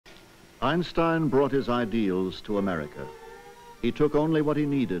Einstein brought his ideals to America. He took only what he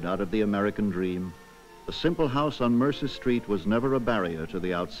needed out of the American dream. The simple house on Mercer Street was never a barrier to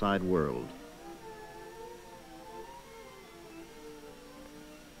the outside world.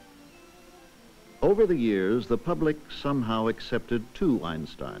 Over the years, the public somehow accepted two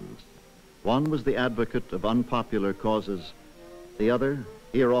Einsteins. One was the advocate of unpopular causes. The other,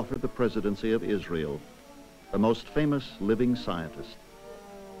 here offered the presidency of Israel, the most famous living scientist.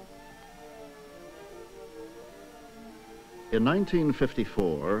 In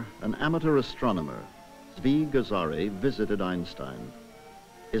 1954, an amateur astronomer, Zvi Gazari, visited Einstein.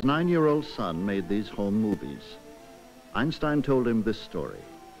 His 9-year-old son made these home movies. Einstein told him this story.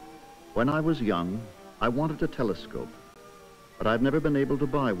 When I was young, I wanted a telescope, but I'd never been able to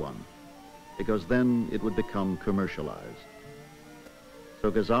buy one, because then it would become commercialized.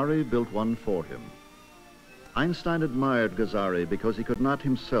 So Gazari built one for him. Einstein admired Gazari because he could not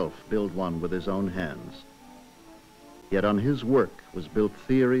himself build one with his own hands. Yet on his work was built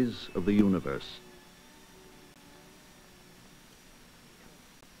theories of the universe.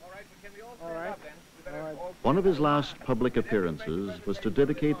 One of his last public appearances was to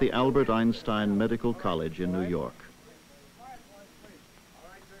dedicate the Albert Einstein Medical College in New York.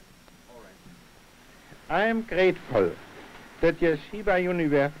 I am grateful that Yeshiva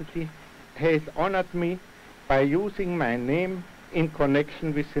University has honored me by using my name in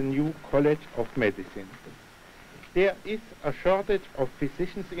connection with the new College of Medicine. There is a shortage of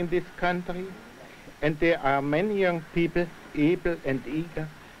physicians in this country, and there are many young people able and eager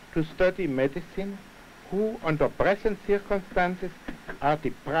to study medicine who, under present circumstances, are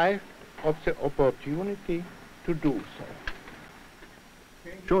deprived of the opportunity to do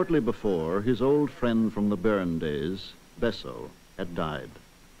so. Shortly before, his old friend from the Bern days, Besso, had died.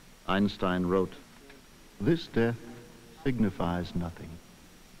 Einstein wrote, "This death signifies nothing.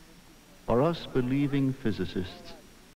 For us believing physicists,